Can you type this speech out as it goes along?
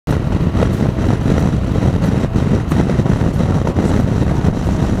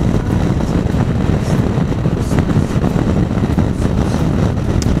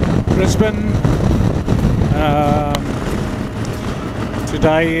Brisbane.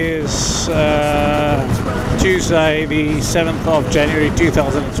 Today is Tuesday, the 7th of January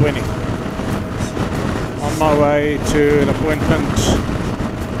 2020. On my way to an appointment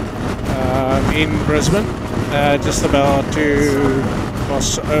in Brisbane, just about to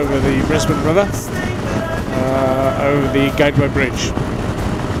cross over the Brisbane River, over the Gateway Bridge.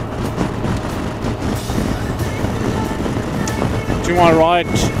 To my right,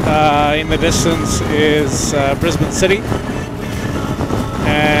 in the distance, is Brisbane City,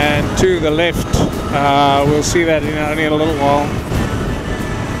 and to the left, we'll see that in only a little while.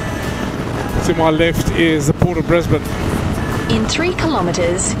 To my left is the Port of Brisbane. In 3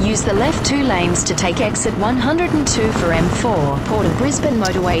 kilometres, use the left 2 lanes to take exit 102 for M4, Port of Brisbane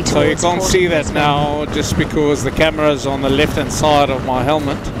motorway towards So you can't Port see of that Brisbane. now just because the camera is on the left hand side of my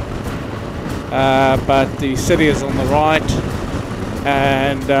helmet, but the city is on the right,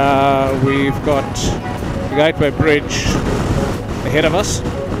 and we've got the Gateway Bridge ahead of us.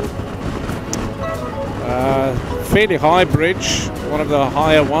 Fairly high bridge, one of the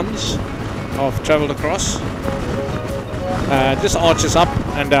higher ones I've travelled across. Just arches up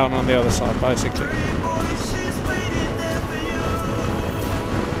and down on the other side, basically.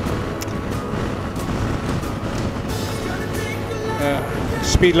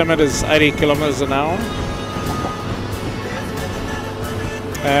 Speed limit is 80 kilometers an hour.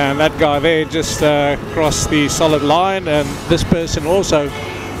 And that guy there just crossed the solid line, and this person also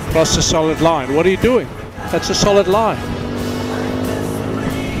crossed the solid line. What are you doing? That's a solid line.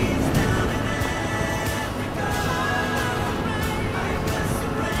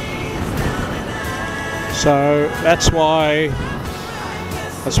 So that's why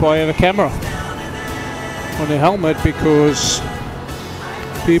you have a camera on your helmet, because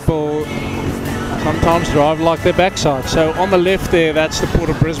people sometimes drive like their backside. So on the left there, that's the Port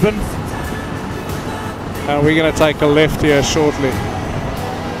of Brisbane. We're going to take a left here shortly.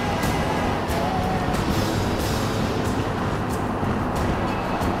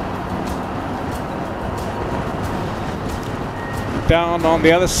 Down on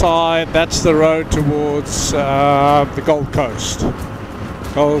the other side, that's the road towards the Gold Coast,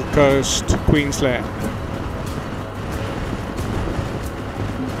 Queensland.